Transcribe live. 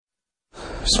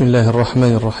بسم الله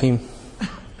الرحمن الرحيم.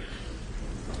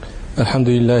 الحمد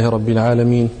لله رب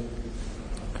العالمين،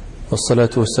 والصلاة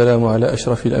والسلام على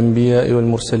أشرف الأنبياء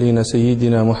والمرسلين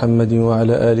سيدنا محمد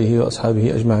وعلى آله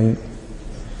وأصحابه أجمعين.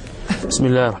 بسم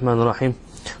الله الرحمن الرحيم.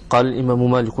 قال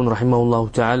الإمام مالك رحمه الله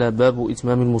تعالى: باب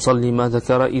إتمام المصلي ما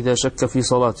ذكر إذا شك في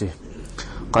صلاته.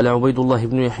 قال عبيد الله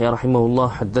بن يحيى رحمه الله: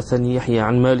 حدثني يحيى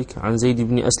عن مالك عن زيد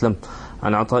بن أسلم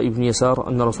عن عطاء بن يسار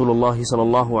أن رسول الله صلى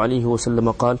الله عليه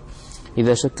وسلم قال: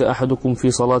 إذا شك أحدكم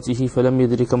في صلاته فلم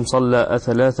يدر كم صلى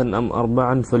أثلاثا أم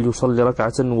أربعا فليصلي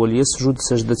ركعة وليسجد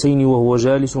سجدتين وهو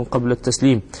جالس قبل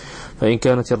التسليم، فإن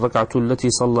كانت الركعة التي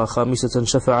صلى خامسة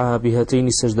شفعها بهاتين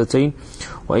السجدتين،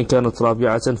 وإن كانت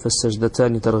رابعة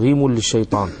فالسجدتان ترغيم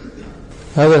للشيطان.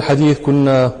 هذا الحديث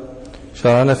كنا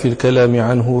شرعنا في الكلام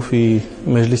عنه في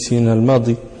مجلسنا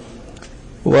الماضي،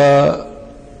 وقلنا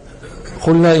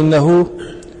إنه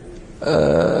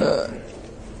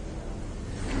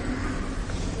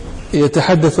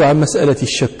يتحدث عن مسألة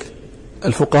الشك.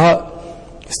 الفقهاء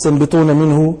يستنبطون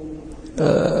منه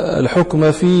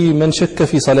الحكم في من شك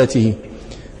في صلاته،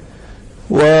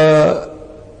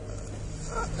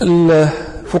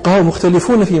 والفقهاء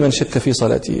مختلفون في من شك في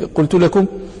صلاته. قلت لكم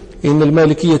إن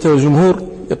المالكية والجمهور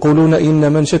يقولون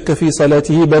إن من شك في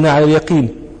صلاته بنى على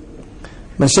اليقين.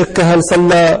 من شك هل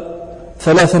صلى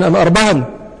ثلاثا أم أربعا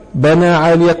بنى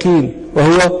على اليقين،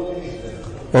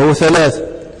 وهو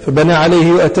ثلاث فبنى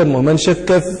عليه وأتم. ومن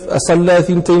شك أصلى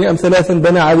ثنتين أم ثلاثا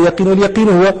بنى على اليقين، واليقين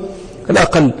هو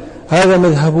الأقل. هذا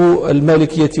مذهب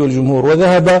المالكية والجمهور.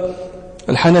 وذهب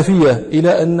الحنفية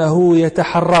إلى أنه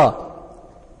يتحرى،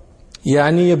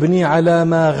 يعني يبني على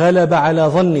ما غلب على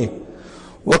ظنه،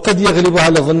 وقد يغلب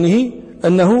على ظنه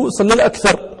أنه صلى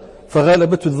الأكثر،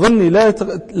 فغالبة الظن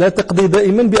لا تقضي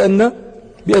دائما بأنه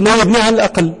يبني على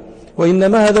الأقل،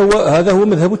 وإنما هذا هو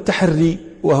مذهب التحري،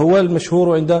 وهو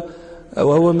المشهور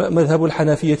وهو مذهب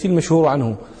الحنفية المشهور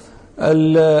عنه.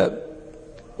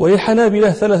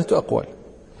 وللحنابلة ثلاثة أقوال: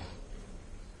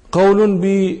 قول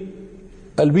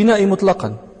بالبناء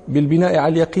مطلقا، بالبناء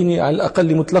على اليقين على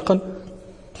الأقل مطلقا،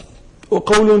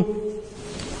 وقول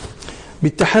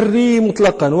بالتحري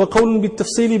مطلقا، وقول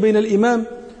بالتفصيل بين الإمام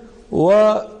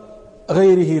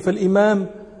وغيره، فالإمام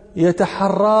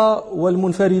يتحرى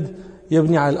والمنفرد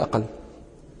يبني على الأقل.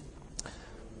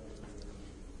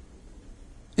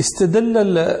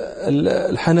 استدل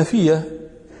الحنفية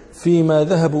فيما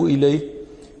ذهبوا إليه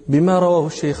بما رواه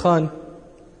الشيخان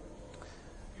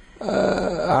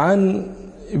عن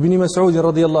ابن مسعود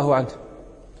رضي الله عنه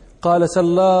قال: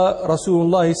 صلى رسول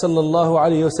الله صلى الله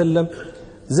عليه وسلم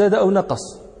زاد أو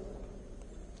نقص،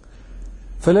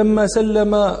 فلما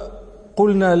سلم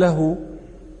قلنا له: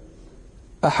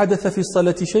 أحدث في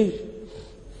الصلاة شيء؟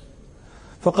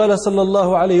 فقال صلى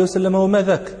الله عليه وسلم: وما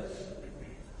ذاك؟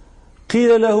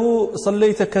 قيل له: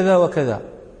 صليت كذا وكذا.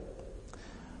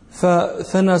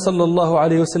 فثنى صلى الله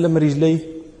عليه وسلم رجليه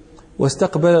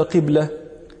واستقبل القبلة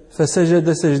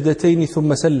فسجد سجدتين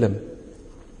ثم سلم،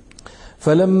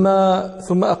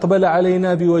 ثم أقبل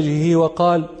علينا بوجهه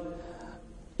وقال: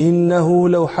 إنه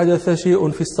لو حدث شيء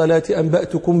في الصلاة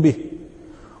أنبأتكم به،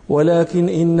 ولكن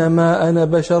إنما أنا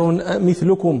بشر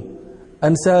مثلكم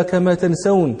أنسى كما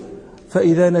تنسون،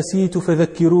 فإذا نسيت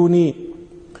فذكروني،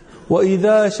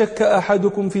 وإذا شك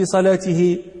أحدكم في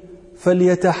صلاته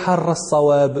فليتحرى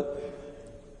الصواب،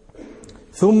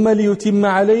 ثم ليتم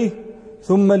عليه،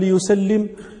 ثم ليسلم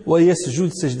ويسجد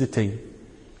سجدتين.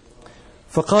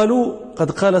 فقالوا: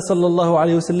 قد قال صلى الله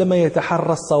عليه وسلم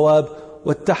يتحرى الصواب،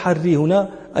 والتحري هنا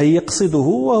أي يقصده،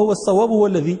 وهو الصواب هو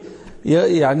الذي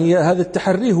يعني هذا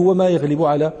التحري هو ما يغلب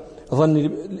على ظن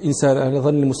الإنسان، على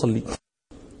ظن المصلي.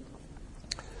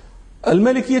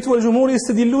 المالكية والجمهور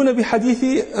يستدلون بحديث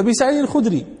أبي سعيد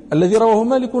الخدري الذي رواه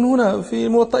مالك هنا في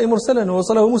الموطأ مرسلا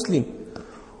ووصله مسلم،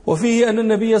 وفيه أن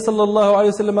النبي صلى الله عليه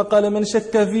وسلم قال: من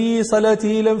شك في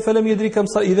صلاته فلم يدري كم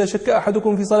صلى، إذا شك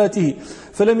أحدكم في صلاته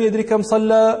فلم يدري كم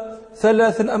صلى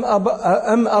ثلاثا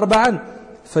أم أربعا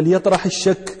فليطرح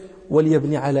الشك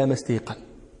وليبني على ما استيقن.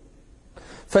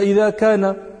 فإذا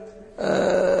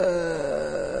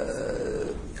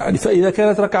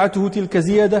كانت ركعته تلك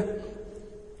زيادة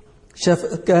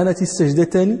كانت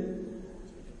السجدتان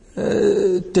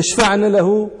تشفعن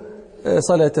له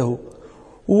صلاته،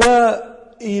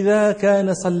 وإذا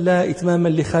كان صلى إتماما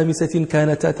لخامسة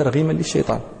كانتا ترغيما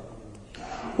للشيطان.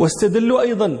 واستدلوا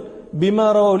أيضا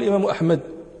بما رواه الإمام أحمد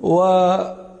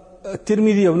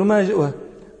والترمذي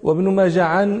وابن ماجه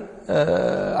عن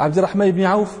عبد الرحمن بن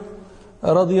عوف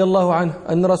رضي الله عنه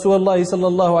أن رسول الله صلى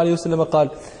الله عليه وسلم قال: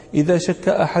 إذا شك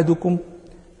أحدكم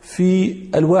في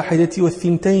الواحدة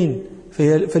والثنتين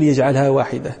فليجعلها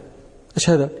واحدة. ايش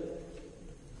هذا؟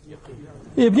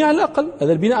 يبني على الأقل،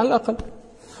 هذا البناء على الأقل.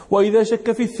 وإذا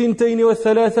شك في 2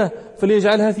 والثلاثة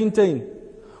فليجعلها 2،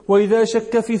 وإذا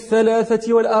شك في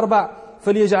 3 والأربع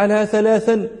فليجعلها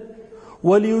 3،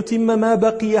 وليتم ما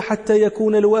بقي حتى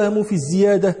يكون الوهم في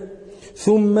الزيادة،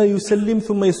 ثم يسلم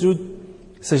ثم يسجد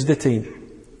سجدتين،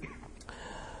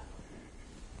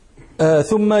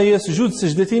 ثم يسجد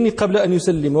سجدتين قبل أن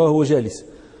يسلم وهو جالس.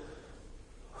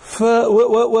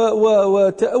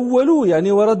 وتأولوا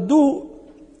يعني وردوا،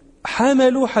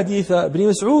 حملوا حديث ابن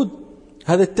مسعود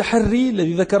هذا التحري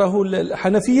الذي ذكره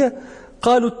الحنفية،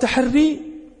 قالوا التحري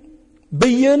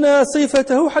بين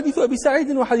صفته حديث أبي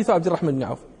سعيد وحديث عبد الرحمن بن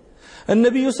عوف.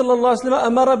 النبي صلى الله عليه وسلم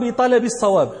أمر بطلب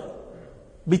الصواب،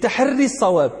 بتحري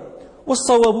الصواب،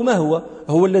 والصواب ما هو؟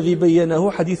 هو الذي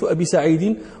بينه حديث أبي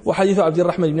سعيد وحديث عبد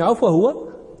الرحمن بن عوف، وهو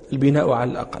البناء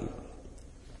على الأقل.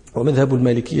 ومذهب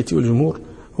المالكية والجمهور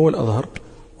هو الأظهر،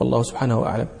 والله سبحانه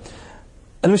أعلم.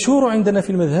 المشهور عندنا في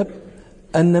المذهب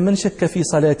أن من شك في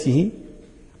صلاته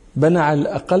بنى على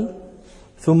الأقل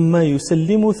ثم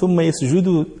يسلم ثم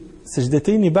يسجد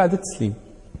سجدتين بعد التسليم،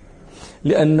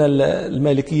 لأن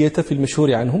المالكية في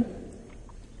المشهور عنهم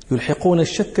يلحقون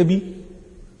الشك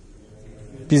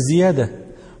بالزيادة،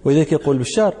 ولذلك يقول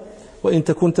بشار: وإن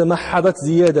تكن تمحضت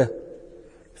زيادة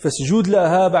فاسجد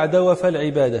لها بعد وفاء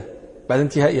العبادة، بعد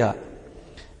انتهائها،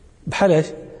 بحالاش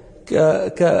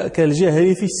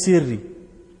كالجهر في السر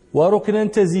وركنا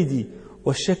تزيدي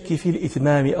والشك في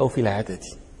الإتمام أو في العدد.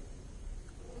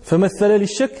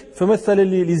 فمثل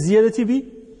للزيادة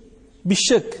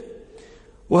بالشك،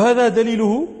 وهذا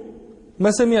دليله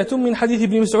ما سمعتم من حديث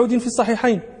ابن مسعود في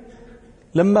الصحيحين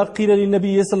لما قيل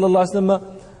للنبي صلى الله عليه وسلم: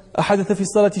 أحدث في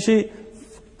الصلاة شيء؟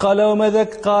 قال: وما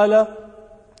ذاك؟ قال: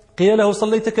 قيل له: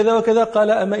 صليت كذا وكذا.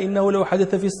 قال: أما إنه لو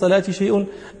حدث في الصلاة شيء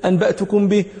أنبأتكم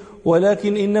به،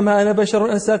 ولكن إنما أنا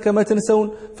بشر أنسى كما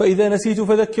تنسون، فإذا نسيت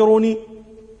فذكروني.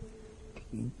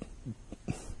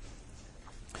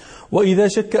 وإذا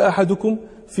شك أحدكم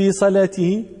في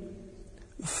صلاته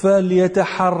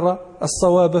فليتحرى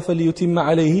الصواب فليتم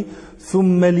عليه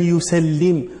ثم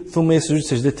ليسلم ثم يسجد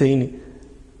سجدتين.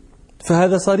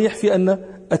 فهذا صريح في أن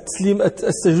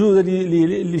السجود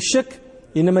للشك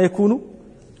إنما يكون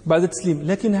بعد التسليم،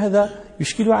 لكن هذا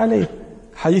يشكل عليه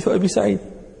حديث أبي سعيد،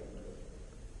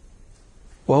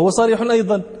 وهو صريح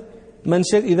أيضا: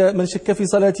 من شك في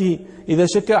صلاته، إذا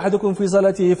شك أحدكم في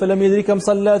صلاته فلم يدري كم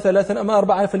صلى 3 أم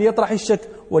 4 فليطرح الشك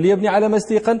وليبني على ما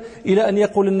استيقن، إلى أن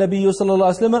يقول النبي صلى الله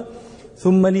عليه وسلم: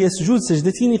 ثم ليسجد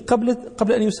سجدتين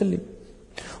قبل أن يسلم.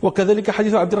 وكذلك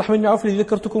حديث عبد الرحمن بن عوف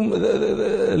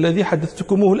الذي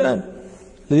حدثتكموه الآن،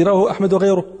 الذي رواه أحمد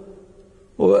وغيره،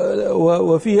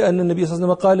 وفيه أن النبي صلى الله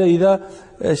عليه وسلم قال: إذا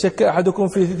شك أحدكم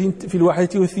في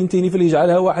 1 و2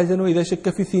 فليجعلها 1، وإذا شك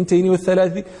في 2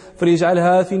 و3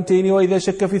 فليجعلها 2، وإذا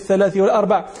شك في 3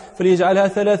 و4 فليجعلها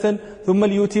 3، ثم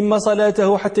ليتم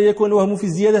صلاته حتى يكون الوهم في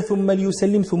الزيادة، ثم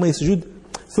ليسلم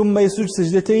ثم يسجد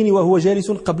سجدتين وهو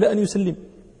جالس قبل أن يسلم.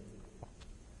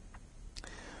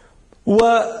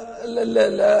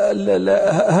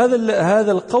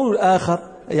 هذا القول الآخر،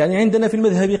 يعني عندنا في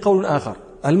المذهب قول آخر،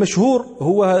 المشهور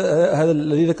هو هذا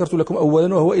الذي ذكرت لكم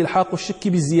أولا، وهو إلحاق الشك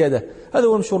بالزيادة، هذا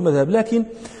هو المشهور المذهب. لكن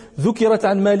ذكرت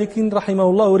عن مالك رحمه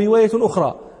الله رواية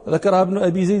أخرى ذكرها ابن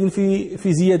أبي زيد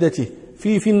في زيادته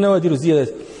في النوادر الزيادات،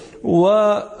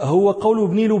 وهو قول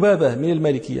ابن لبابة من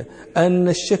المالكية أن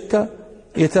الشك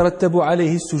يترتب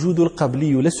عليه السجود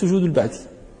القبلي لا السجود البعدي،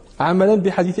 عملا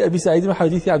بحديث أبي سعيد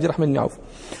وحديث عبد الرحمن بن عوف.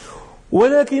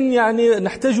 ولكن يعني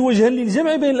نحتاج وجها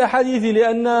للجمع بين الأحاديث،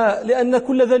 لأن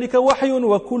كل ذلك وحي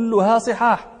وكلها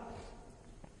صحاح،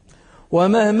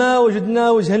 ومهما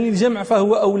وجدنا وجها للجمع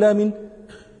فهو أولى من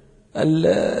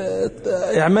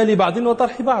إعمال بعض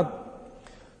وطرح بعض.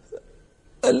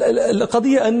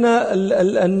 القضية أن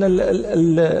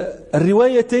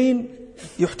الروايتين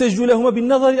يحتج لهما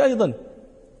بالنظر أيضا،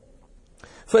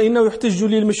 فإنه يحتج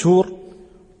للمشهور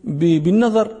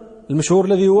بالنظر، المشهور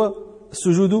الذي هو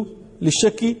السجود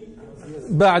للشك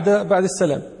بعد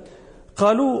السلام.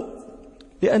 قالوا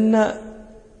لأن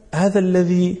هذا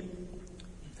الذي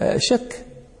شك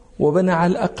وبنى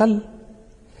على الأقل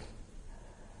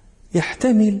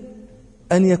يحتمل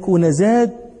أن يكون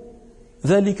زاد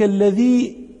ذلك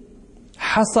الذي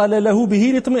حصل له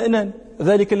به الاطمئنان،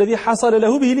 ذلك الذي حصل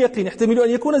له به اليقين، يحتمل أن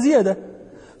يكون زيادة،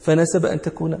 فنسب أن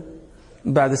تكون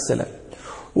بعد السلام.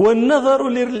 والنظر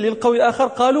للقول الآخر،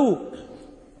 قالوا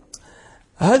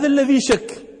هذا الذي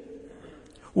شك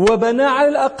وبنى على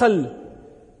الأقل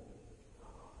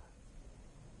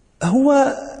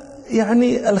هو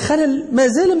يعني الخلل ما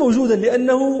زال موجودا،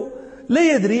 لأنه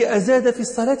لا يدري أزاد في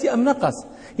الصلاة أم نقص،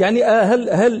 يعني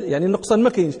هل يعني النقصان ما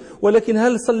كاينش، ولكن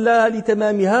هل صلى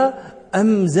لتمامها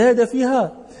أم زاد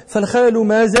فيها؟ فالخلل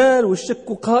ما زال والشك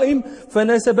قائم،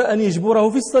 فناسب أن يجبره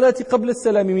في الصلاة قبل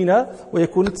السلام منها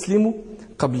ويكون التسليم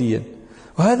قبليا.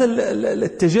 وهذا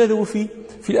التجاذب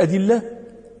في الأدلة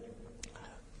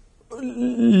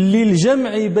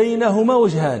للجمع بينهما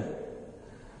وجهان.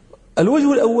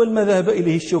 الوجه الأول ما ذهب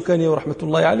إليه الشوكاني رحمة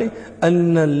الله عليه،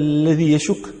 أن الذي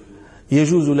يشك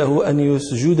يجوز له أن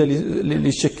يسجد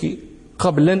للشك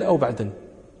قبلا أو بعدا،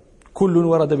 كل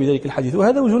ورد بذلك الحديث،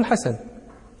 وهذا وجه حسن.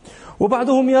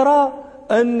 وبعضهم يرى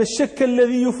أن الشك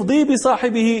الذي يفضي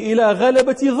بصاحبه إلى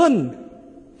غلبة ظن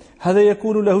هذا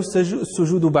يكون له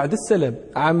السجود بعد السلام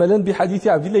عملا بحديث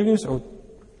عبد الله بن مسعود،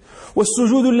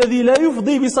 والسجود الذي لا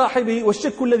يفضي بصاحبه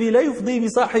والشك الذي لا يفضي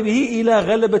بصاحبه إلى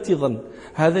غلبة ظن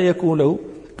هذا يكون له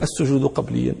السجود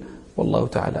قبليا، والله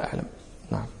تعالى أعلم.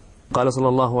 نعم. قال صلى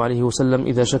الله عليه وسلم: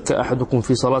 إذا شك أحدكم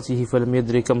في صلاته فلم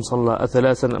يدري كم صلى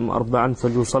أثلاثا أم أربعا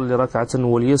فليصلي ركعة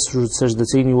وليسجد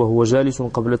سجدتين وهو جالس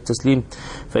قبل التسليم،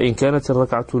 فإن كانت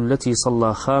الركعة التي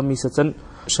صلى خامسة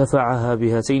شفعها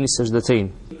بهاتين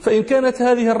السجدتين. فإن كانت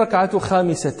هذه الركعة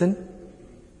خامسة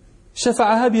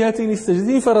شفعها بهاتين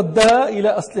السجدتين فردها إلى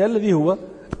أصلها الذي هو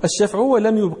الشفع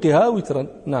ولم يبقها وترا.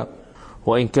 نعم.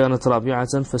 وإن كانت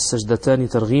رابعة فالسجدتان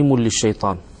ترغيم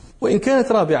للشيطان. وإن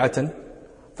كانت رابعة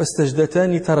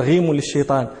فالسجدتان ترغيم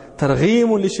للشيطان.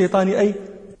 ترغيم للشيطان أي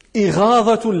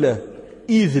إغاظة له،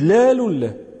 إذلال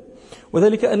له،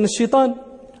 وذلك أن الشيطان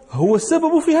هو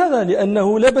السبب في هذا،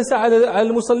 لأنه لبس على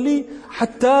المصلي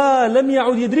حتى لم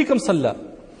يعد يدري كم صلى،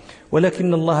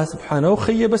 ولكن الله سبحانه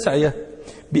خيب سعيه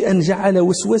بأن جعل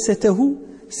وسوسته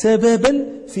سببا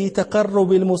في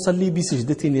تقرب المصلي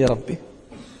بسجدة لربه.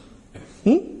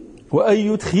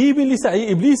 وأي تخييب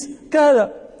لسعي إبليس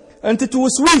كهذا، أنت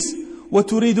توسوس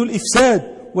وتريد الإفساد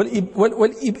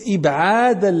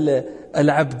والإبعاد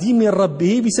العبد من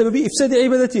ربه بسبب إفساد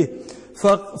عبادته،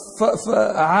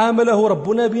 فعامله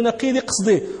ربنا بنقيض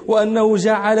قصده، وأنه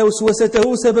جعل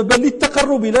وسوسته سببا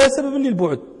للتقرب لا سببا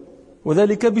للبعد،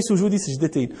 وذلك بسجود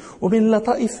سجدتين. ومن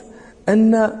اللطائف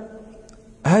أن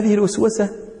هذه الوسوسة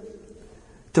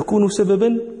تكون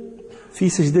سببا في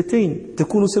سجدتين،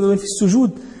 تكون سببا في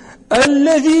السجود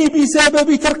الذي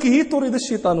بسبب تركه طرد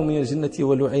الشيطان من الجنة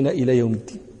ولعن إلى يوم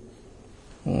الدين.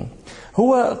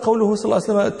 هو قوله صلى الله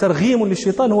عليه وسلم ترغيم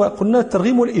للشيطان، هو قلنا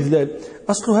الترغيم والإذلال.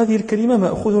 أصل هذه الكلمة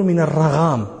مأخوذ من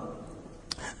الرغام.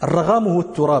 الرغام هو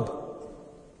التراب،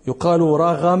 يقال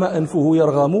رغم أنفه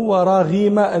يرغم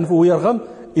وراغيم أنفه يرغم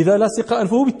إذا لصق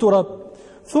أنفه بالتراب،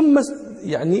 ثم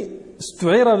يعني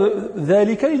استعير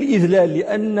ذلك للإذلال،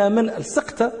 لأن من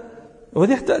ألصقت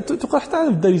وهذه تقال حتى على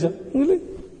الدارجة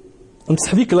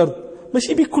امسح بيك الأرض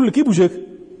ماشي بيك كل كيب وجهك،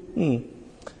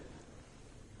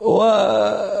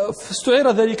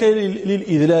 واستعير ذلك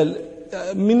للإذلال.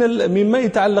 مما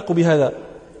يتعلق بهذا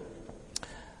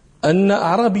أن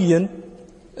أعرابيا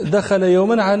دخل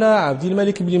يوما على عبد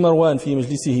الملك بن مروان في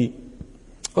مجلسه،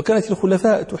 وكانت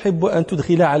الخلفاء تحب أن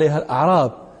تدخل عليها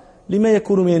الأعراب لما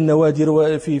يكون من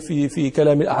النوادر في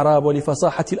كلام الأعراب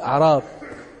ولفصاحة الأعراب،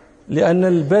 لأن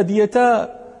البادية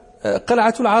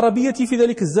قلعة العربية في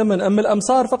ذلك الزمن، أما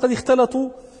الأمصار فقد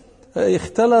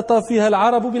اختلط فيها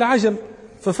العرب بالعجم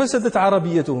ففسدت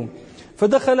عربيتهم.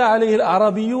 فدخل عليه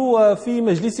الأعرابي وفي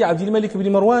مجلس عبد الملك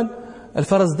بن مروان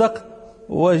الفرزدق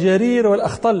وجرير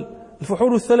والأخطل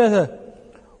الفحول الثلاثة،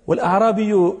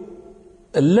 والأعرابي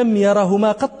لم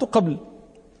يرهما قط قبل،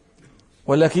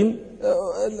 ولكن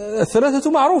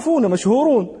الثلاثة معروفون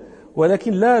مشهورون،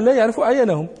 ولكن لا يعرف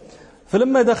أعيانهم.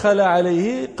 فلما دخل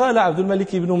عليه قال عبد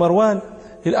الملك بن مروان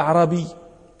للأعرابي: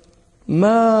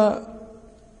 ما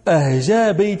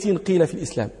أهجى بيت قيل في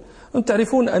الإسلام. أنتم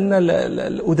تعرفون أن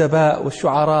الأدباء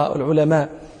والشعراء والعلماء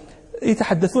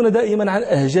يتحدثون دائما عن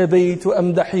أهجى بيت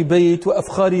وأمدح بيت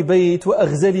وأفخار بيت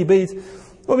وأغزل بيت،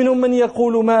 ومنهم من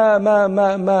يقول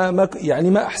ما يعني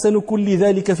ما أحسن كل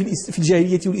ذلك في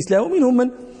الجاهلية والإسلام، ومنهم من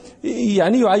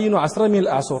يعني يعين عصرا من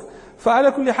الأعصر.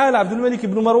 فعلى كل حال عبد الملك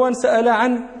بن مروان سأل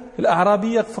عن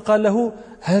الأعرابي فقال له: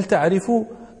 هل تعرف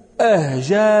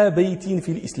أهجى بيت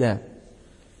في الإسلام؟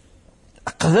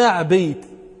 أقذع بيت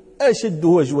أشد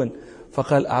وجوا.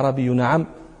 فقال الأعرابي: نعم،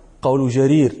 قول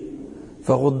جرير: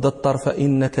 فغض الطرف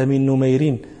إنك من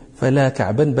نمير فلا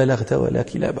كعبا بلغت ولا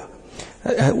كلابا.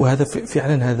 وهذا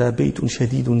فعلا هذا بيت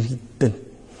شديد جدا.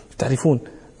 تعرفون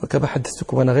وكما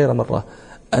حدثتكم أنا غير مرة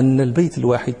أن البيت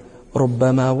الواحد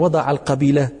ربما وضع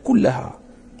القبيلة كلها،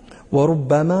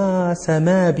 وربما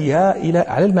سما بها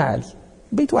على المعالي.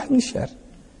 بيت واحد من الشعر.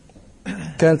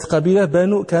 كانت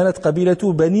قبيلة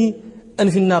بني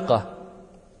أنف الناقة،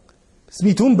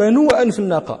 سميتهم بنو أنف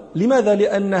الناقة. لماذا؟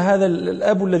 لأن هذا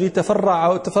الأب الذي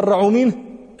تفرعوا منه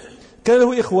كان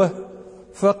له إخوة،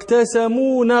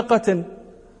 فاقتسموا ناقة.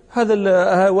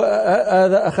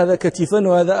 هذا أخذ كتفا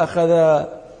وهذا أخذ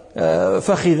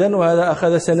فخذا وهذا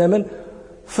أخذ سنما،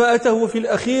 فأتاه في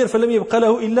الأخير فلم يبق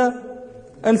له إلا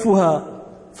أنفها،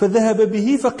 فذهب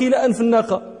به فقيل أنف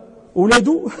الناقة،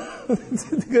 أولادوا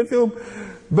قال فيهم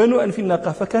بنو أنف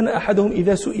الناقة. فكان أحدهم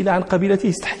إذا سئل عن قبيلته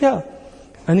استحيا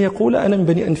أن يقول أنا من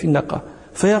بني أنف الناقة،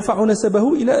 فيرفع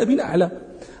نسبه إلى أب أعلى،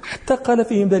 حتى قال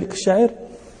فيهم ذلك الشاعر: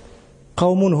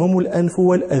 قوم هم الأنف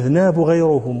والأذناب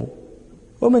غيرهم،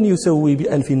 ومن يسوي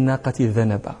بأنف الناقة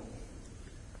الذنبا.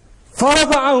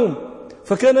 فرفعهم،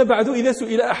 فكان بعد إذا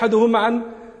سئل أحدهم عن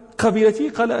قبيلته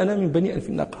قال أنا من بني أنف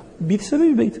الناقة بسبب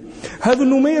البيت. هذا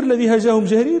النمير الذي هاجهم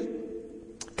جرير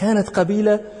كانت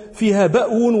قبيلة فيها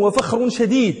بأو وفخر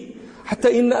شديد،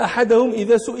 حتى إن أحدهم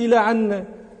إذا سئل عن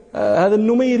هذا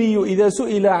النميري إذا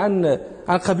سئل عن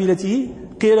قبيلته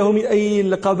قيل له: من أي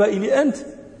القبائل أنت؟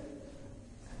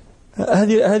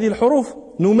 هذه الحروف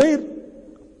نمير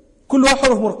كلها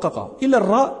حروف مرققة إلا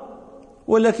الراء،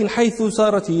 ولكن حيث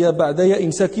صارت هي بعد ياء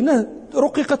ساكنة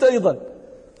رققت أيضا،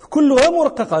 كلها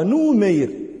مرققة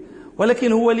نمير،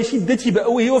 ولكن هو لشدة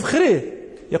بأوه وفخره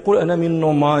يقول أنا من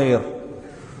نمير،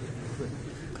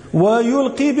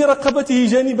 ويلقي برقبته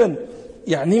جانبا،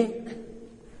 يعني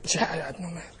شاعر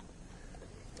نمير.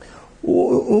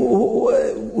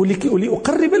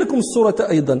 ولأقرب لكم الصورة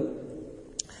أيضا،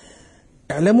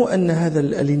 اعلموا أن هذا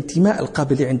الانتماء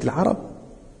القبلي عند العرب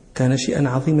كان شيئا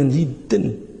عظيما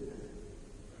جدا.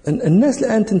 الناس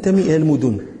الآن تنتمي إلى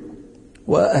المدن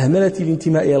وأهملت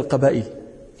الانتماء إلى القبائل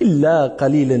إلا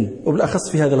قليلا، وبالأخص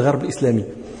في هذا الغرب الإسلامي،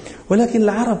 ولكن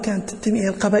العرب كانت تنتمي إلى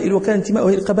القبائل، وكان انتماء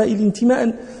إلى القبائل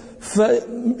انتماء.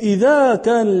 فإذا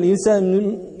كان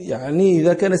الإنسان يعني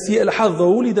إذا كان سيء الحظ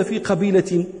وولد في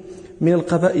قبيلة من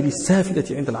القبائل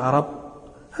السافلة عند العرب،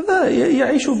 هذا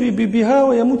يعيش بها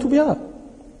ويموت بها.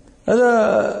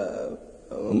 هذا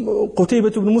قتيبة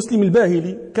بن مسلم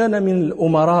الباهلي كان من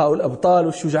الأمراء والأبطال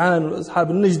والشجعان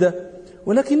وأصحاب النجدة،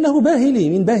 ولكنه باهلي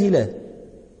من باهلة.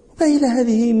 باهلة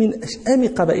هذه من أشأم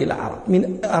قبائل العرب،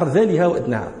 من أرذلها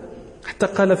وأدناها، حتى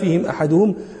قال فيهم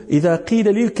أحدهم: إذا قيل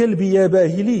للكلب يا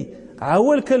باهلي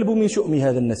عوى الكلب من شؤم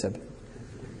هذا النسب.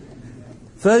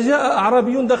 فجاء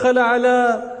أعرابي دخل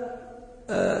على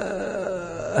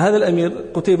هذا الأمير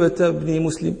قتيبة بن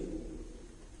مسلم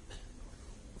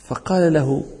فقال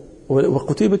له،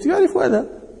 وقتيبة يعرف هذا،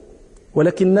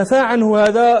 ولكن نفى عنه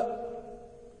هذا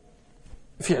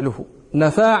فعله،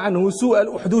 نفى عنه سوء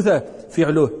الأحدثة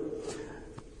فعله.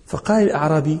 فقال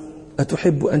الأعرابي: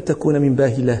 أتحب أن تكون من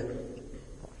باهلة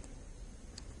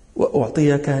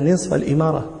وأعطيك نصف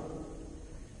الإمارة؟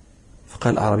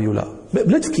 فقال الأعرابي: لا،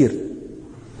 بلا تفكير،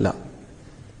 لا.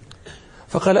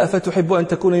 فقال: أفتحب أن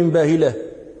تكون من باهلة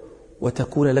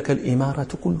وتكون لك الإمارة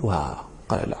كلها؟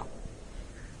 قال: لا.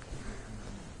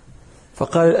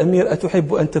 فقال الأمير: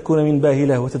 أتحب أن تكون من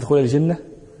باهلة وتدخل الجنة؟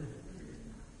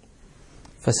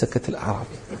 فسكت الأعرابي.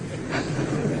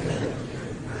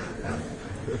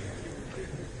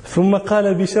 ثم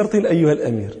قال: بشرط أيها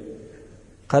الأمير.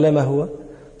 قال: ما هو؟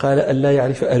 قال: ألا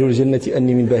يعرف أهل الجنة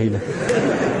أني من باهلة.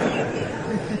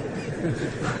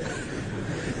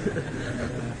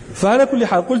 فعلى كل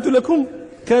حال قلت لكم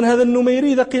كان هذا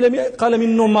النميري إذا قال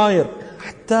من نمير،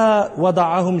 حتى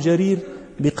وضعهم جرير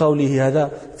بقوله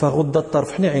هذا: فغض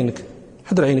الطرف، حني عينك،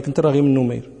 حضر عينك، انت راغي من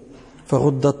نمير،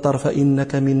 فغض الطرف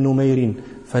إنك من نمير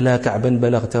فلا كعبا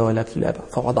بلغت ولا كلابا،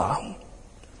 فوضعهم.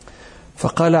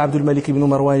 فقال عبد الملك بن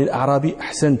مروان الأعرابي: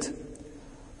 أحسنت،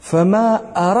 فما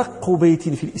أرق بيت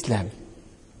في الإسلام،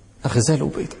 أغزل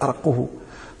بيت أرقه.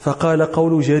 فقال: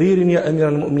 قول جرير يا أمير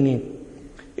المؤمنين: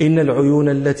 إن العيون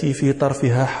التي في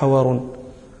طرفها حور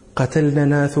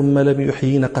قتلننا ثم لم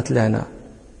يحيين قتلانا،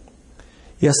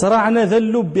 يصرعن ذا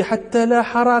اللب حتى لا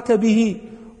حراك به،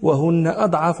 وهن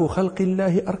أضعف خلق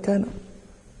الله أركانا.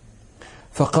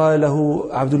 فقال له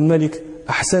عبد الملك: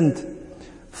 أحسنت،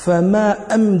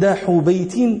 فما أمدح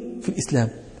بيت في الإسلام؟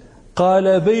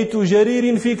 قال: بيت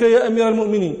جرير فيك يا أمير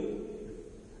المؤمنين،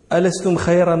 ألستم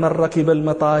خير من ركب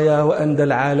المطايا وأندى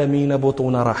العالمين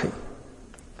بطون راحي.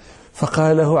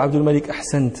 فقال له عبد الملك: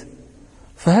 أحسنت،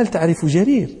 فهل تعرف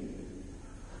جرير؟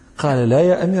 قال: لا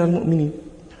يا أمير المؤمنين،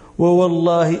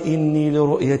 ووالله إني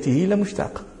لرؤيته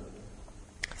لمشتاق.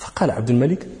 فقال عبد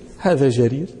الملك: هذا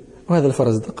جرير وهذا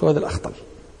الفرزدق وهذا الأخطل.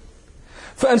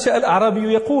 فأنشأ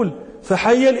الأعرابي يقول: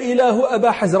 فحي الإله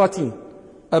أبا حزرة.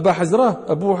 أبا حزرة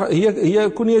هي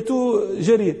كنية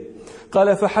جرير.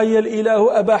 قال: فحي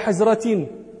الإله أبا حزرة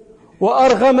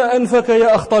وأرغم أنفك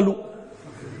يا أخطل،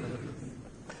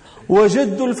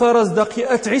 وجد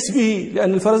الفرزدق أتعس به،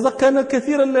 لأن الفرزدق كان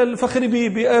كثير الفخر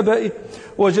بآبائه،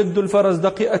 وجد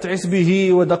الفرزدق أتعس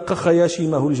به ودق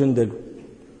خياشيمه الجندل.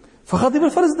 فغضب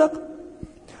الفرزدق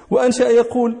وأنشأ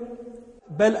يقول: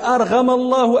 بل أرغم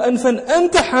الله أنفا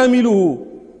أنت حامله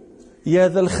يا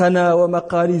ذا الخنا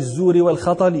ومقال الزور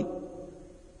والخطل،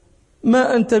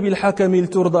 ما أنت بالحكم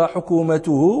لترضى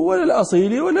حكومته ولا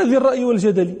الأصيل ولا ذي الرأي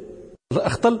والجدل.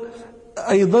 أخطل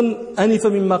أيضا أنف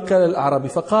مما قال الأعرابي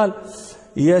فقال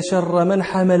يا شر من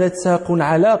حملت ساق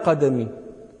على قدم،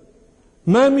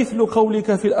 ما مثل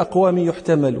قولك في الأقوام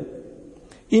يحتمل،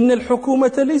 إن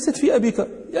الحكومة ليست في أبيك.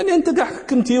 يعني أنت قاع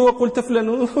حكمتي وقلت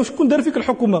فلان شكون دار فيك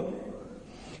الحكومة.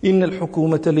 إن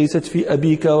الحكومة ليست في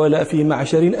أبيك ولا في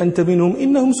معشر أنت منهم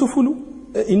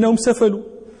إنهم سفلوا.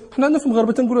 احنا عندنا في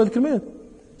المغرب تنقولوا هذه الكلمات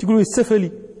تقولوا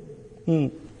السفلي.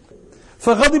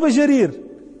 فغضب جرير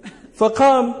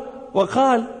فقام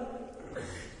وقال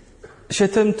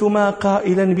شتمتما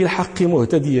قائلا بالحق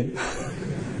مهتديا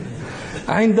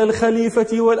عند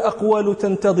الخليفة والأقوال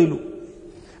تنتظل،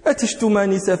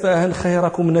 أتشتمان سفاها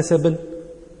خيركم نسبا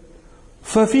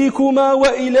ففيكما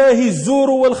وإله الزور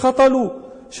والخطل،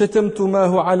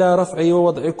 شتمتماه على رفعي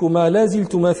ووضعكما لا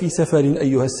زلتما في سفل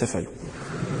أيها السفل.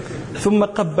 ثم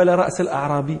قبل رأس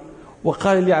الأعرابي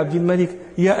وقال لعبد الملك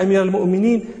يا أمير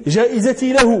المؤمنين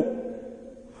جائزتي له.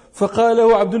 فقال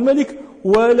له عبد الملك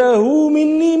وله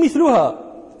مني مثلها.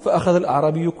 فأخذ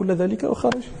الأعرابي كل ذلك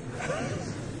وخرج.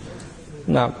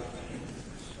 نعم.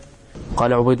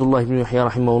 قال عبيد الله بن يحيى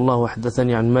رحمه الله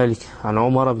وحدثني عن مالك عن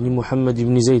عمر بن محمد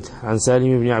بن زيد عن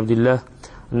سالم بن عبد الله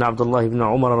أن عبد الله بن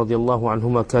عمر رضي الله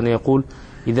عنهما كان يقول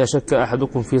إذا شك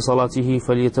أحدكم في صلاته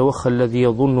فليتوخى الذي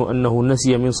يظن أنه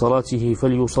نسي من صلاته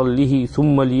فليصله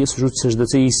ثم ليسجد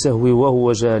سجدتي السهو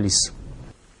وهو جالس.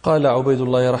 قال عبيد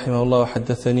الله رحمه الله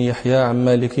وحدثني يحيى عن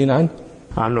مالك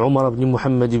عن عمر بن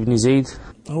محمد بن زيد.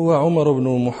 هو عمر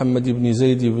بن محمد بن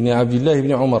زيد بن عبد الله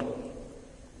بن عمر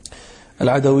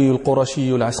العدوي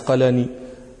القرشي العسقلاني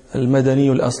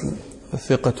المدني الأصل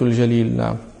الثقة الجليل.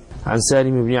 نعم. عن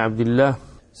سالم بن عبد الله.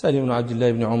 سالم بن عبد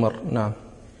الله بن عمر. نعم.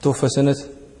 توفى سنة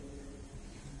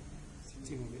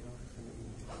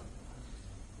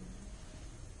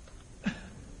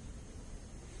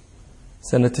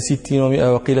 60 و100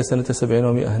 وقيل سنة 70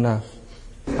 و100. نعم.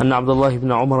 أن عبد الله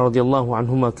بن عمر رضي الله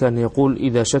عنهما كان يقول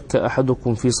إذا شك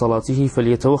أحدكم في صلاته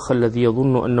فليتوخى الذي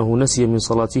يظن أنه نسي من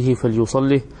صلاته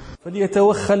فليصله.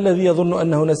 فليتوخى الذي يظن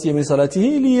أنه نسي من صلاته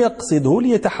ليقصده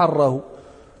ليتحراه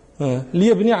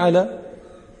ليبني على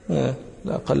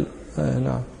لا أقل.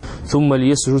 نعم. ثم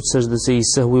ليسجد سجدتي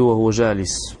السهو وهو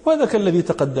جالس. وهذا كالذي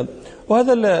تقدم.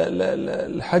 وهذا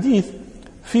الحديث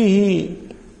فيه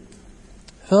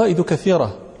فوائد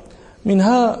كثيرة،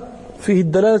 منها فيه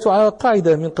الدلالة على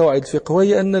قاعدة من قواعد الفقه،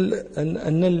 وهي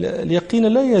أن اليقين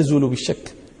لا يزول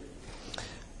بالشك.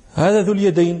 هذا ذو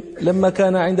اليدين لما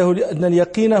كان عنده أن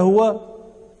اليقين هو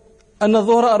أن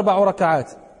الظهر 4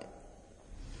 ركعات،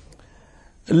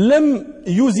 لم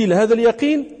يزل هذا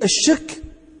اليقين الشك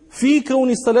في كون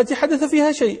الصلاة حدث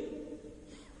فيها شيء،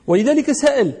 ولذلك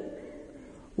سأل.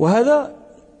 وهذا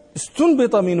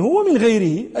استنبط منه ومن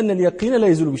غيره أن اليقين لا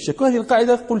يزول بالشك. وهذه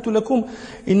القاعدة قلت لكم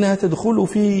إنها تدخل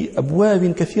في أبواب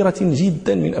كثيرة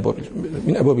جدا من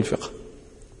أبواب الفقه.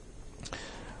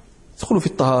 تدخل في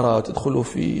الطهارة، تدخل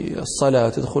في الصلاة،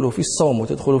 تدخل في الصوم،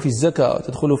 وتدخل في الزكاة،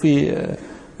 وتدخل في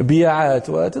بيعات،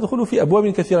 وتدخل في أبواب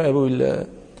كثيرة من أبواب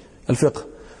الفقه.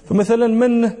 فمثلا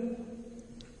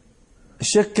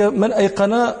من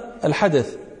أيقن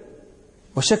الحدث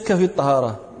وشك في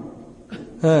الطهارة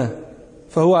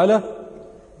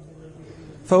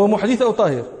فهو محدث أو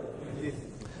طاهر؟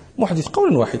 محدث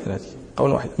قولا واحدا.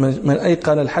 قولا واحد. من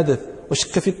أيقن الحدث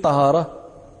وشك في الطهارة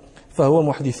فهو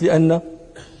محدث، لأن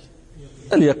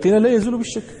اليقين لا يزول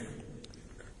بالشك.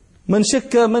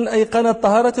 من أيقن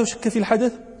الطهارة وشك في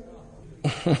الحدث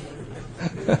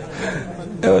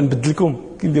نبدلكم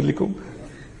كي ندير لكم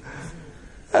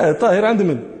طاهر عند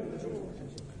من؟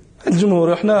 عند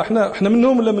الجمهور. احنا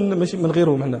منهم ولا من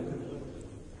غيرهم؟ احنا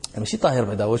ماشي طاهر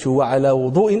بعدا، واش هو على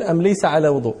وضوء أم ليس على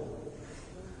وضوء؟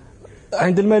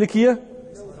 عند المالكية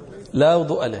لا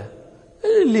وضوء له.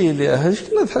 اللي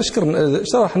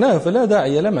شرحناه فلا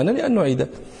داعي لا معنى لأن نعيده.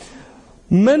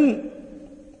 من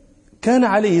كان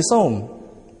عليه صوم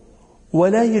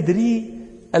ولا يدري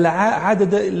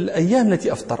عدد الأيام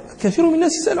التي أفطر، كثير من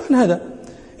الناس يسأل عن هذا،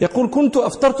 يقول كنت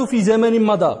أفطرت في زمان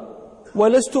مضى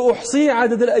ولست أحصي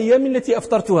عدد الأيام التي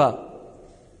أفطرتها،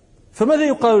 فماذا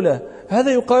يقال له؟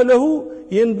 هذا يقال له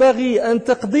ينبغي أن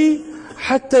تقضي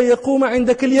حتى يقوم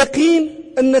عندك اليقين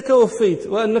أنك وفيت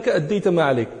وأنك أديت ما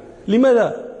عليك.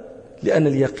 لماذا؟ لأن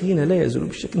اليقين لا يزول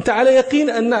بالشك. أنت على يقين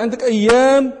أن عندك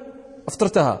أيام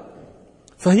أفطرتها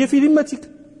فهي في ذمتك،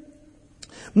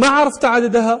 ما عرفت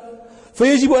عددها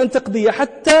فيجب أن تقضي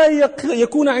حتى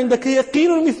يكون عندك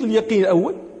يقين مثل اليقين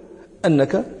الأول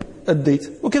أنك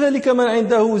أديت، وكذلك من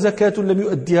عنده زكاة لم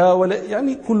يؤديها، ولا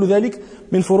يعني كل ذلك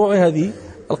من فروع هذه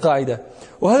القاعدة.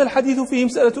 وهذا الحديث فيه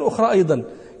مسألة أخرى أيضا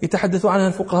يتحدث عنها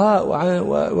الفقهاء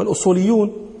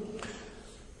والأصوليون،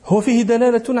 هو فيه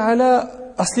دلالة على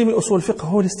أصل من أصول الفقه،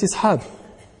 هو الاستصحاب.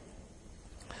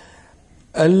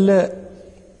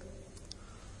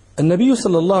 النبي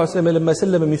صلى الله عليه وسلم لما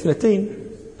سلم من 2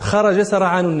 خرج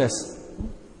سرعان الناس.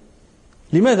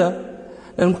 لماذا؟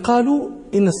 لأنهم قالوا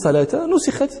إن الصلاة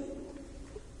نسخت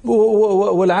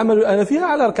والعمل الآن فيها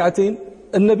على 2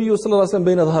 النبي صلى الله عليه وسلم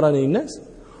بين ظهراني الناس،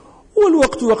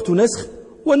 والوقت وقت نسخ،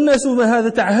 والناس ما هذا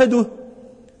تعهده،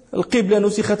 القبلة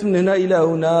نسخت من هنا إلى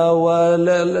هنا،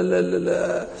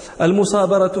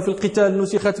 والمصابرة في القتال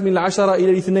نسخت من 10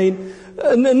 إلى 2.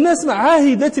 الناس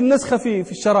عاهدت النسخ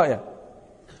في الشرائع،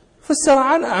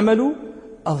 فالسرعان أعملوا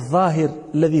الظاهر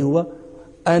الذي هو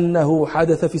أنه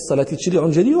حدث في الصلاة تشريع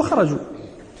جديد وخرجوا.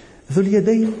 ذو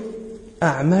اليدين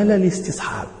أعمال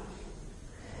الاستصحاب،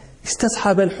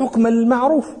 استصحب الحكم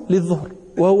المعروف للظهر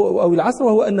أو العصر،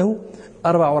 وهو أنه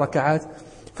 4 ركعات،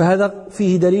 فهذا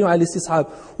فيه دليل على الاستصحاب،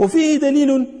 وفيه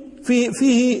دليل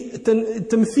فيه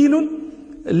تمثيل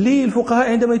للفقهاء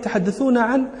عندما يتحدثون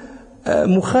عن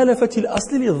مخالفة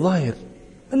الأصل للظاهر.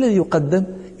 الذي يقدم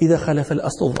إذا خالف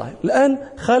الأصل الظاهر؟ الآن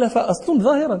خالف أصل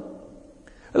ظاهرا،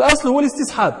 الأصل هو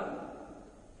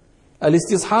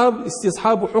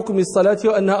استصحاب حكم الصلاة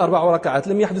وأنها 4 ركعات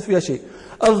لم يحدث فيها شيء.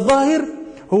 الظاهر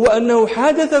هو أنه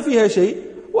حدث فيها شيء،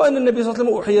 وأن النبي صلى الله عليه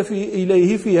وسلم أوحي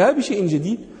إليه فيها بشيء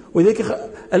جديد، وذلك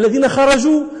الذين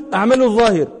خرجوا أعملوا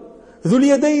الظاهر، ذو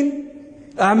اليدين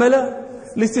أعمل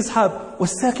الاستصحاب.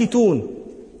 والساكتون،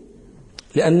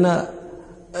 لأن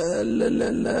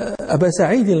أبا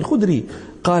سعيد الخدري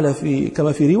قال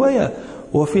كما في رواية: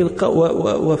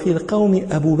 وفي القوم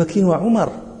أبو بكر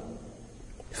وعمر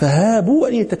فهابوا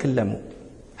أن يتكلموا،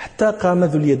 حتى قام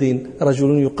ذو اليدين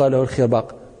رجل يقال له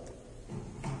الخرباق.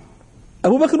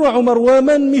 أبو بكر وعمر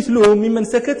ومن مثلهم ممن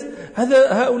سكت،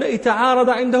 هؤلاء تعارض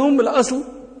عندهم الأصل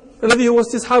الذي هو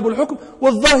استصحاب الحكم،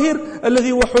 والظاهر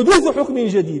الذي هو حدوث حكم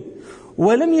جديد،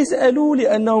 ولم يسألوا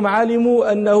لأنهم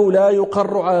علموا أنه لا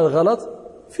يقر على الغلط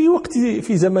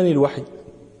في زمن الوحي،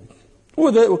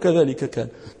 وكذلك كان.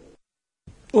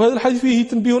 وهذا الحديث فيه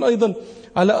تنبيه أيضا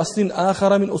على أصل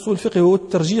آخر من أصول الفقه، وهو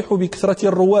الترجيح بكثرة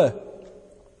الرواه.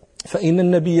 فإن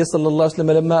النبي صلى الله عليه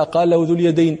وسلم لما قال له ذو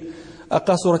اليدين: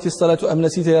 أقصرت الصلاة أم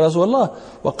نسيت يا رسول الله؟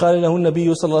 وقال له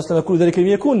النبي صلى الله عليه وسلم: كل ذلك لم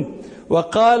يكن.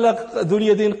 وقال ذو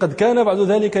اليدين: قد كان بعد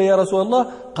ذلك يا رسول الله.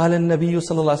 قال النبي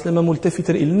صلى الله عليه وسلم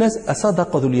ملتفتا إلى الناس: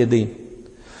 أصدق ذو اليدين؟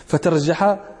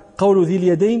 فترجح قول ذي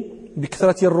اليدين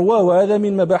بكثرة الرواه، وهذا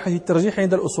من مباحث الترجيح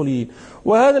عند الأصوليين.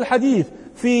 وهذا الحديث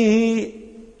فيه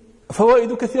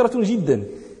فوائد كثيرة جدا.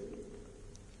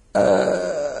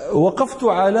 وقفت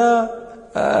على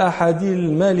أحد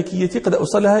المالكية قد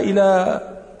أوصلها إلى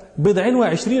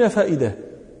 20 فائدة،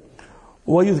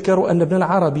 ويذكر أن ابن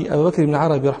العربي أبو بكر بن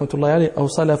العربي رحمة الله عليه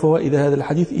أوصل فوائد هذا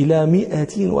الحديث إلى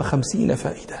 150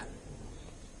 فائدة،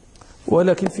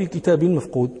 ولكن في كتاب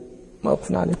مفقود ما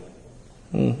وقفنا عليه.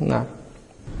 نعم.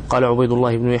 قال عبيد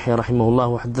الله بن يحيى رحمه الله: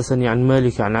 وحدثني عن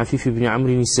مالك عن عفيف بن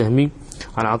عمرو السهمي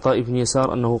عن عطاء بن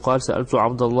يسار أنه قال: سألت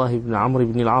عبد الله بن عمرو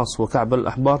بن العاص وكعب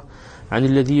الأحبار عن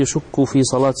الذي يشك في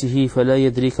صلاته فلا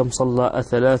يدري كم صلى،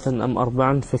 أ3 أم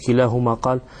 4؟ فكلاهما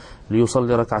قال: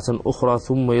 ليصلي ركعة أخرى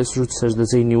ثم يسجد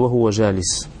سجدتين وهو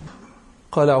جالس.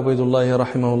 قال عبيد الله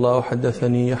رحمه الله: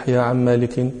 وحدثني يحيى عن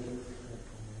مالك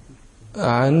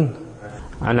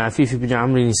عن عفيف بن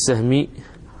عمرو السهمي،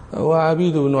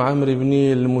 وعبيد بن عمرو بن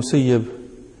المسيب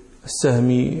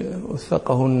السهمي،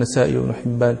 وثقه النسائي بن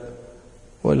حبان،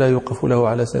 ولا يوقف له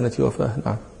على سنة وفاة.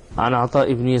 نعم. عن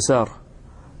عطاء بن يسار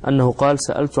أنه قال: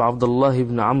 سألت عبد الله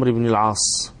بن عمرو بن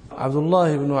العاص. عبد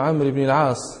الله بن عمرو بن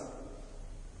العاص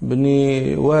بن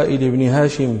وائل بن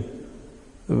هاشم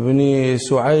بن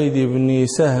سعيد بن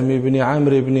سهم بن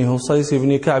عمرو بن هصيص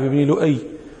بن كعب بن لؤي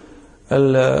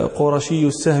القرشي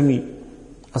السهمي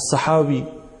الصحابي،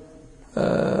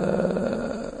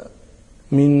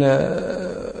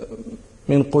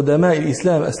 من قدماء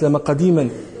الإسلام، أسلم قديما،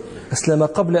 أسلم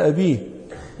قبل أبيه،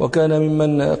 وكان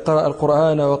ممن قرأ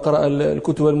القرآن وقرأ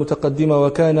الكتب المتقدمة،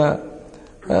 وكان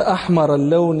أحمر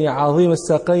اللون عظيم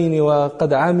الساقين،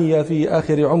 وقد عمي في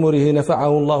آخر عمره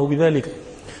نفعه الله بذلك،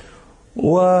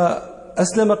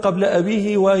 وأسلم قبل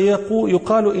أبيه.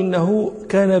 ويقال إنه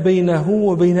كان بينه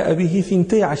وبين أبيه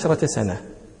 12 سنة،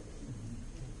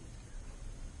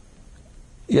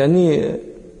 يعني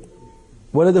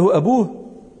ولده أبوه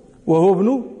وهو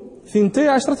ابنه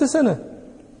 12 سنة،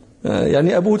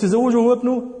 يعني أبوه تزوج وهو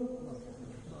ابنه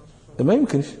ما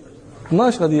يمكنش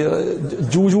 12 غادي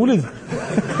تزوج ولد.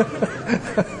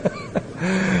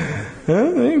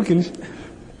 ما يمكنش.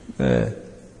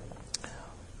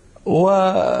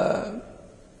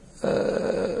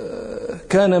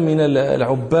 كان من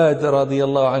العباد رضي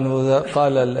الله عنه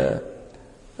قال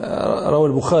روى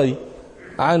البخاري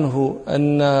عنه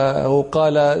أنه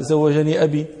قال زوجني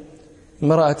أبي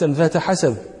امرأة ذات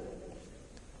حسب،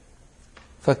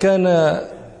 فكان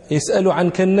يسأل عن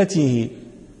كنته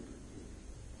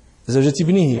زوجة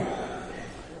ابنه،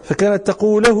 فكانت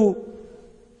تقول له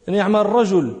نعم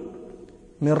الرجل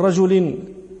من رجل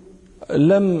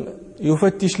لم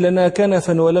يفتش لنا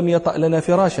كنفا ولم يطأ لنا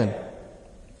فراشا.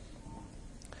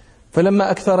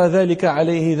 فلما أكثر ذلك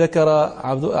عليه ذكر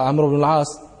عمرو بن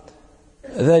العاص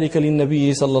ذلك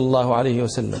للنبي صلى الله عليه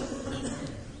وسلم،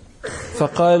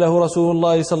 فقال له رسول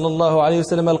الله صلى الله عليه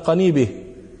وسلم القني به،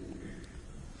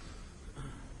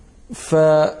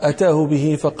 فأتاه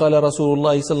به فقال رسول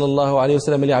الله صلى الله عليه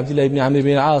وسلم لعبد الله بن عمرو بن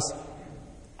العاص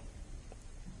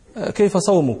كيف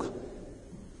صومك؟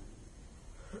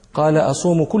 قال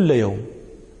أصوم كل يوم.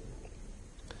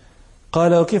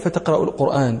 قال وكيف تقرأ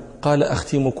القرآن؟ قال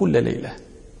أختم كل ليلة.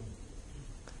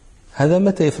 هذا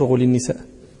متى يفرغ للنساء؟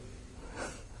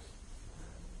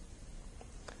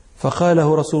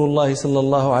 فقاله رسول الله صلى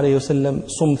الله عليه وسلم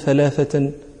صم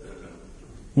 3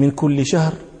 من كل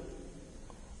شهر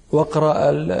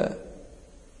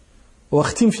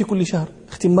واختم في كل شهر،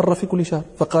 اختم مرة في كل شهر.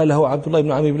 فقال له عبد الله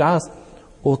بن عمرو بن العاص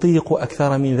أطيق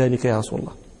أكثر من ذلك يا رسول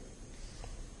الله.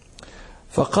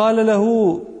 فقال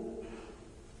له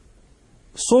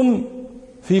صم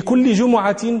في كل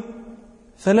جمعة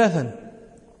 3.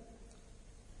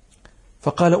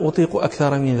 فقال أطيق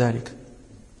أكثر من ذلك.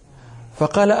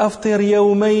 فقال أفطر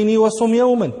يومين وصم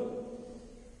يوما.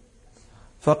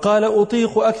 فقال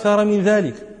أطيق أكثر من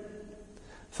ذلك.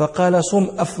 فقال صم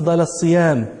أفضل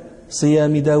الصيام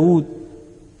صيام داود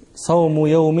صوم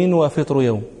يوم وفطر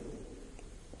يوم،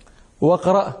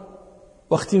 واقرأ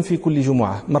واختم في كل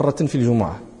جمعة مرة في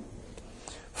الجمعة.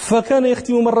 فكان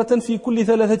يختم مرة في كل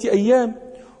 3 أيام،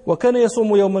 وكان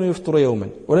يصوم يوما ويفطر يوما،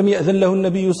 ولم يأذن له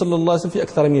النبي صلى الله عليه وسلم في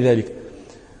أكثر من ذلك.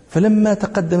 فلما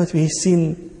تقدمت به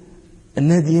السن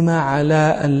ندم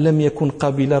على أن لم يكن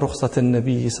قبل رخصة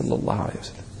النبي صلى الله عليه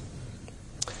وسلم.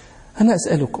 أنا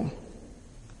أسألكم،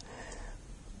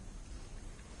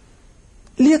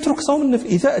 ليترك صوم النفل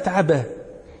إذا أتعبه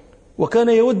وكان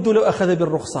يود لو أخذ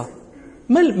بالرخصة؟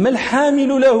 ما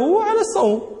الحامل له على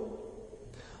الصوم؟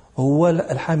 هو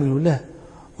الحامل له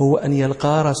هو أن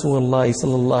يلقى رسول الله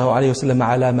صلى الله عليه وسلم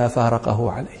على ما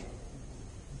فارقه عليه،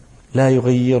 لا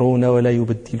يغيرون ولا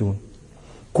يبدلون.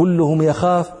 كلهم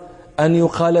يخاف أن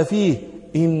يقال فيه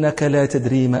إنك لا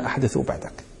تدري ما أحدثوا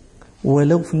بعدك،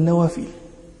 ولو في النوافل.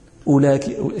 أولئك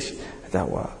هذا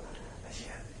هو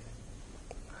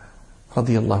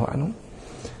رضي الله عنه.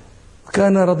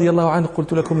 كان رضي الله عنه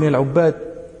قلت لكم من العباد،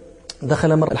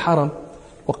 دخل مرة الحرم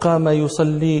وقام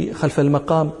يصلي خلف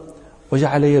المقام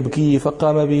وجعل يبكي،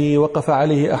 فقام به وقف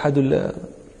عليه أحد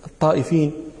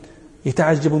الطائفين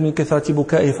يتعجب من كثرة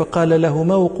بكائه، فقال له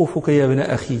ما وقوفك يا ابن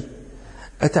أخي؟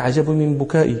 أتعجب من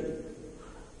بكائي؟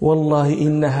 والله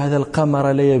إن هذا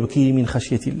القمر ليبكي من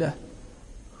خشية الله،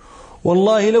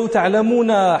 والله لو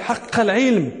تعلمون حق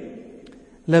العلم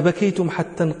لبكيتم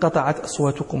حتى انقطعت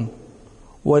أصواتكم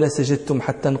ولسجدتم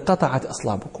حتى انقطعت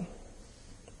أصلابكم.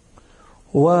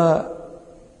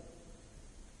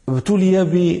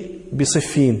 وابتلي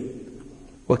بصفين،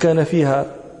 وكان فيها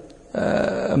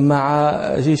مع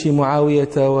جيش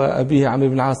معاوية وأبيه عمرو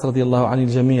بن العاص رضي الله عن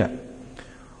الجميع،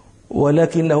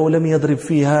 ولكنه لم يضرب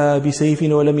فيها بسيف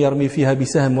ولم يرمي فيها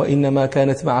بسهم، وإنما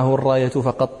كانت معه الراية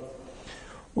فقط.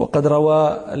 وقد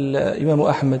روى الإمام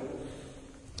أحمد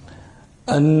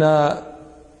أن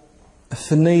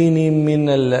 2 من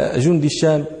جند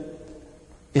الشام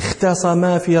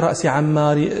اختصما في رأس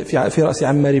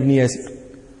عمار بن ياسر،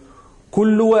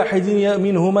 كل واحد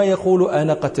منهما يقول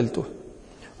أنا قتلته،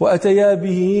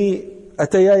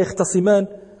 أتيا يختصمان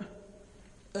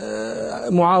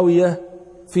معاوية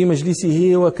في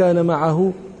مجلسه وكان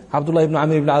معه عبد الله بن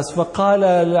عمرو بن العاص،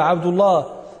 فقال عبد الله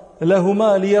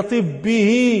لهما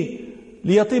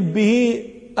ليطب به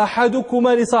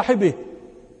أحدكما لصاحبه،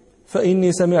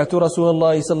 فإني سمعت رسول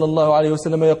الله صلى الله عليه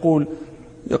وسلم يقول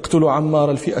يقتل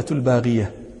عمار الفئة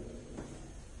الباغية.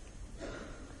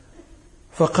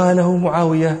 فقاله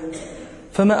معاوية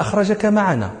فما أخرجك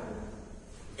معنا؟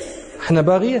 احنا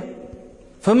باغية،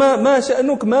 فما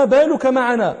شأنك؟ ما بالك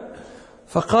معنا؟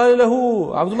 فقال له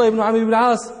عبد الله بن عمرو بن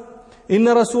العاص إن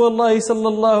رسول الله صلى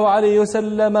الله عليه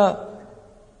وسلم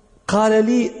قال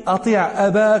لي أطع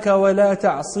أباك ولا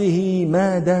تعصيه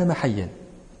ما دام حيا،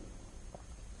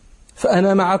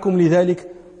 فأنا معكم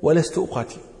لذلك ولست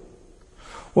أقاتل.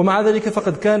 ومع ذلك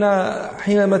فقد كان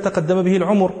حينما تقدم به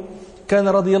العمر كان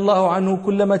رضي الله عنه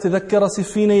كلما تذكر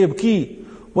صفين يبكي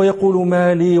ويقول: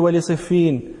 ما لي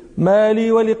ولصفين، ما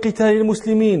لي ولقتال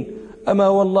المسلمين، أما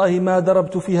والله ما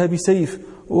ضربت فيها بسيف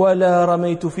ولا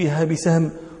رميت فيها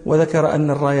بسهم. وذكر أن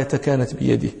الراية كانت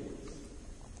بيده.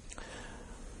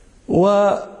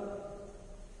 ونحن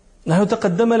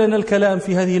تقدم لنا الكلام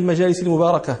في هذه المجالس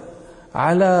المباركة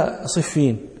على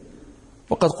صفين،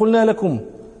 وقد قلنا لكم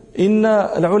إن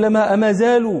العلماء ما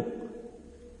زالوا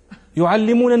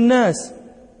يعلمون الناس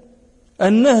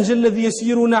النهج الذي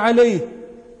يسيرون عليه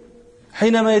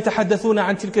حينما يتحدثون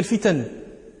عن تلك الفتن،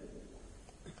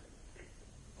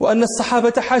 وأن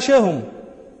الصحابة حاشاهم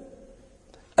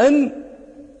أن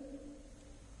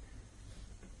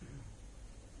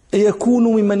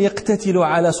يكونوا ممن يقتتل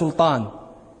على سلطان.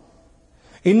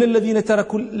 إن الذين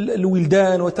تركوا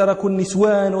الولدان وتركوا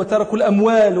النسوان وتركوا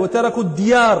الأموال وتركوا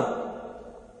الديار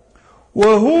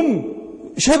وهم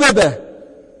شببه،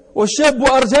 والشاب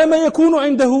أرجى ما يكون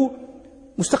عنده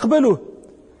مستقبله،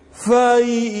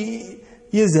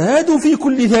 فيزهد في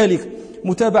كل ذلك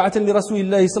متابعة لرسول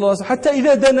الله صلى الله عليه وسلم، حتى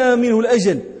إذا دنا منه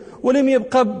الأجل ولم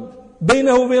يبقى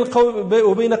بينه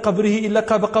وبين قبره إلا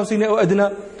قاب قوسين أو أدنى،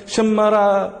 شمر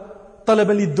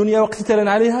طلبا للدنيا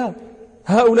واقتتالا عليها،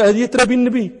 هؤلاء هذه يترى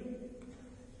بالنبي.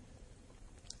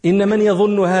 إن من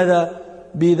يظن هذا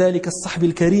بذلك الصحب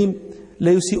الكريم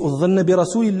لا يسيء الظن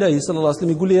برسول الله صلى الله عليه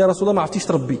وسلم. يقول لي: يا رسول الله ما عرفتيش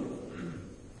تربي.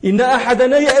 إن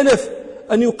أحدنا يألف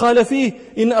أن يقال فيه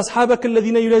إن أصحابك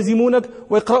الذين يلازمونك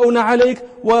ويقرؤون عليك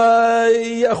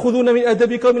ويأخذون من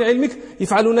أدبك ومن علمك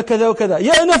يفعلون كذا وكذا،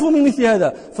 يأنف من مثل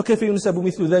هذا، فكيف ينسب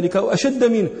مثل ذلك وأشد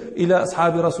منه إلى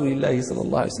أصحاب رسول الله صلى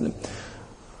الله عليه وسلم.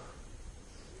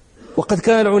 وقد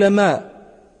كان العلماء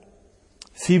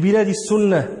في بلاد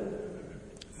السنة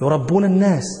يربون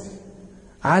الناس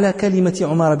على كلمة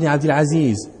عمر بن عبد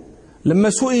العزيز لما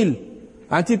سئل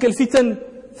عن تلك الفتن،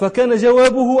 فكان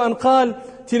جوابه أن قال: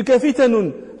 تلك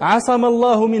فتن عصم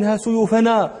الله منها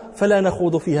سيوفنا فلا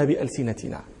نخوض فيها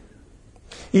بألسنتنا.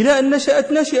 إلى أن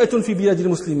نشأت ناشئة في بلاد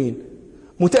المسلمين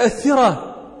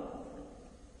متأثرة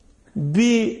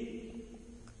بغير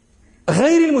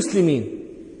المسلمين،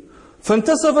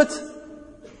 فانتصبت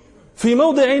في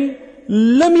موضع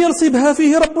لم ينصبها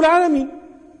فيه رب العالمين،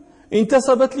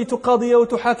 انتصبت لتقاضي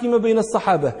وتحاكم بين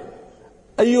الصحابة،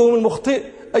 أيهم المخطئ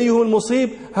أيهم المصيب،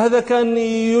 هذا كان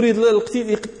يريد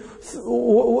القتال.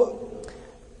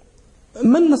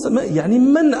 من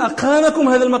أقامكم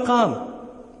هذا المقام؟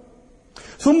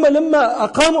 ثم لما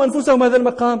أقاموا أنفسهم هذا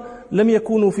المقام لم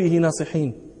يكونوا فيه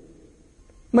ناصحين،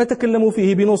 ما تكلموا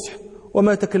فيه بنصح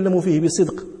وما تكلموا فيه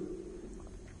بصدق.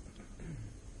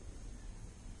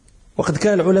 وقد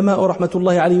كان العلماء رحمة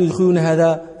الله عليهم يدخلون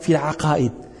هذا في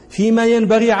العقائد، فيما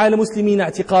ينبغي على المسلمين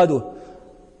اعتقاده.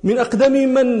 من أقدم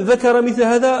من ذكر مثل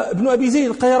هذا ابن أبي زيد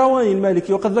القيرواني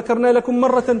المالكي، وقد ذكرنا لكم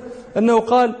مرة أنه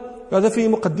قال هذا في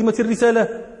مقدمة الرسالة: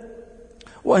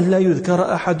 وأن لا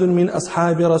يذكر أحد من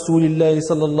أصحاب رسول الله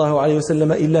صلى الله عليه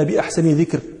وسلم إلا بأحسن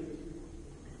ذكر،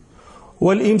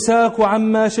 والإمساك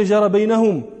عما شجر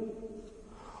بينهم،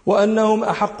 وأنهم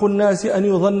أحق الناس أن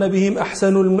يظن بهم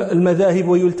أحسن المذاهب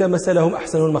ويلتمس لهم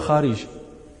أحسن المخارج.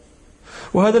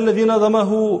 وهذا الذي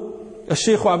نظمه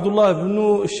الشيخ عبد الله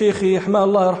بن الشيخ رحمه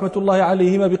الله رحمة الله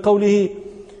عليهما بقوله: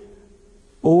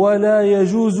 ولا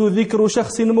يجوز ذكر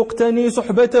شخص مقتني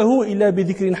صحبته إلا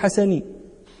بذكر حسن،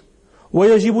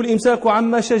 ويجب الإمساك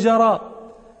عما شجر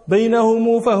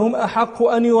بينهم فهم أحق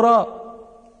أن يرى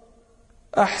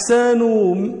أحسن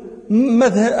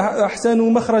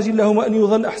مخرج لهم، وأن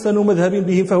يظن أحسن مذهب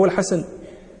بهم فهو الحسن.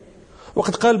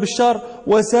 وقد قال بشار: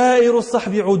 وسائر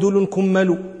الصحب عدل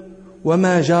كمل،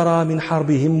 وما جرى من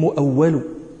حربهم مؤول.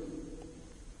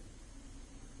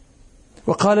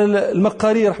 وقال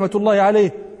المقاري رحمة الله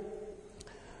عليه: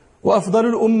 وأفضل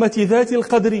الأمة ذات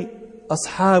القدر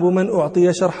أصحاب من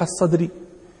أعطي شرح الصدر،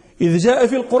 إذ جاء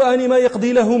في القرآن ما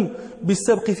يقضي لهم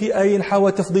بالسبق في آي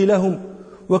حوى تفضيلهم،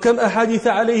 وكم أحاديث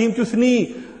عليهم تثني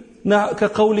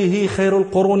كقوله خير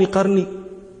القرون قرني،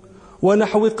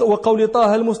 ونحو وقول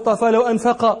طه المصطفى لو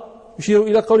أنفق، يشير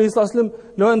إلى قوله صلى الله عليه وسلم: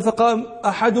 لو أنفق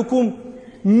أحدكم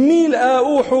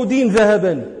ملء أحد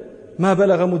ذهبا ما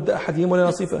بلغ مد أحدهم ولا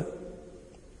نصفه.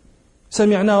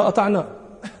 سمعنا وأطعنا.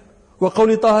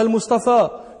 وقول طه المصطفى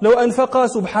لو أنفق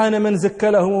سبحان من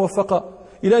زكى له ووفق،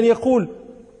 إلى أن يقول: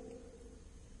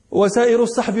 وسائر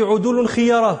الصحب عدول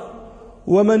خيرة،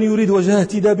 ومن يريد وجه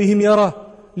اهتدى بهم يراه،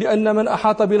 لأن من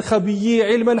أحاط بالخبي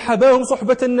علما حباهم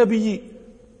صحبة النبي،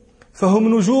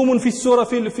 فهم نجوم في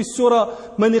السورة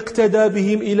من اقتدى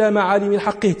بهم إلى معالم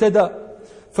الحق اهتدى،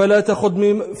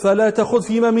 فلا تخذ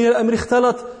فيما من الأمر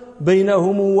اختلط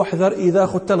بينهم، واحذر إذا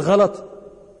خدت الغلط،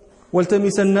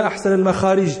 والتمسن أحسن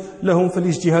المخارج لهم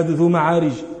فالاجتهاد ذو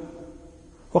معارج.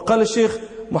 وقال الشيخ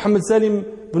محمد سالم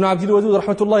بن عبد الودود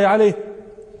رحمة الله عليه: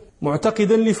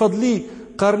 معتقدا لفضل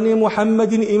قرن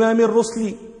محمد إمام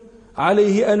الرسل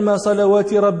عليه أنمى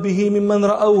صلوات ربه ممن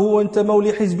رأوه وانتموا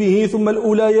لحزبه، ثم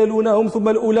الأولى يلونهم ثم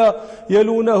الأولى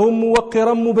يلونهم،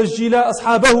 موقرا مبجلا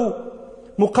أصحابه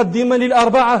مقدما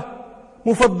للأربعة،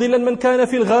 مفضلا من كان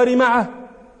في الغار معه،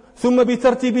 ثم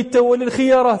بترتيب التولي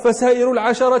الخيارة، فسائر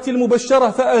العشرة المبشرة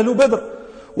فأهل بدر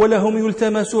ولهم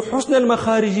يلتمس حسن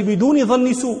المخارج بدون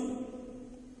ظن سوء،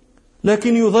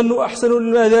 لكن يظن أحسن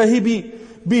المذاهب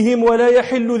بهم ولا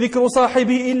يحل ذكر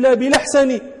صاحبه إلا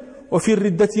بالأحسن، وفي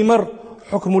الردة مر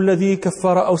حكم الذي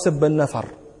كفر أو سب النفر.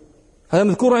 هذا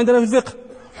مذكور عندنا في الفقه،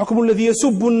 حكم الذي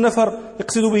يسب النفر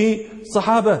يقصد به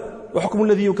الصحابة، وحكم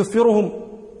الذي يكفرهم.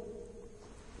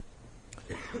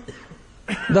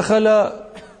 دخل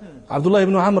عبد الله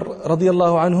بن عمرو رضي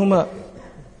الله عنهما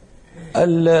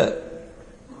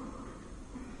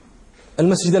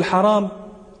المسجد الحرام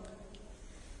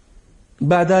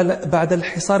بعد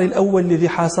الحصار الأول الذي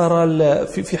حاصر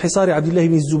في حصار عبد الله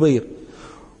بن الزبير،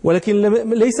 ولكن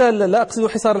ليس لا أقصد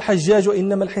حصار الحجاج،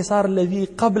 وإنما الحصار الذي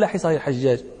قبل حصار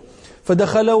الحجاج.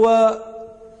 فدخل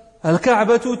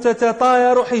والكعبة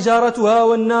تتطاير حجارتها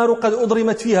والنار قد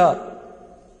أضرمت فيها،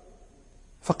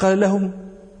 فقال لهم: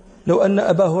 لو أن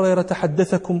أبا هريرة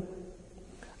حدثكم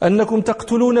أنكم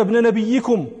تقتلون ابن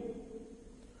نبيكم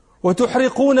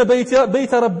وتحرقون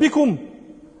بيت ربكم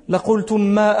لقلتم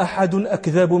ما أحد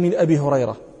أكذب من أبي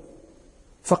هريرة،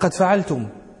 فقد فعلتم،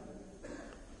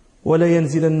 ولا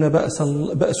ينزلن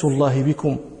بأس الله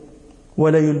بكم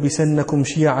ولا يلبسنكم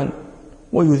شيعا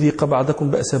ويذيق بعضكم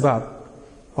بأس بعض،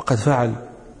 وقد فعل،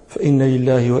 فإن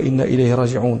لله وإنا إليه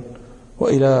راجعون.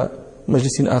 وإلى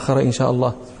مجلس آخر إن شاء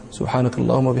الله. سبحانك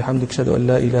اللهم وبحمدك أشهد أن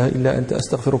لا إله إلا أنت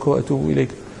أستغفرك وأتوب إليك.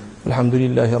 الحمد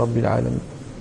لله رب العالمين.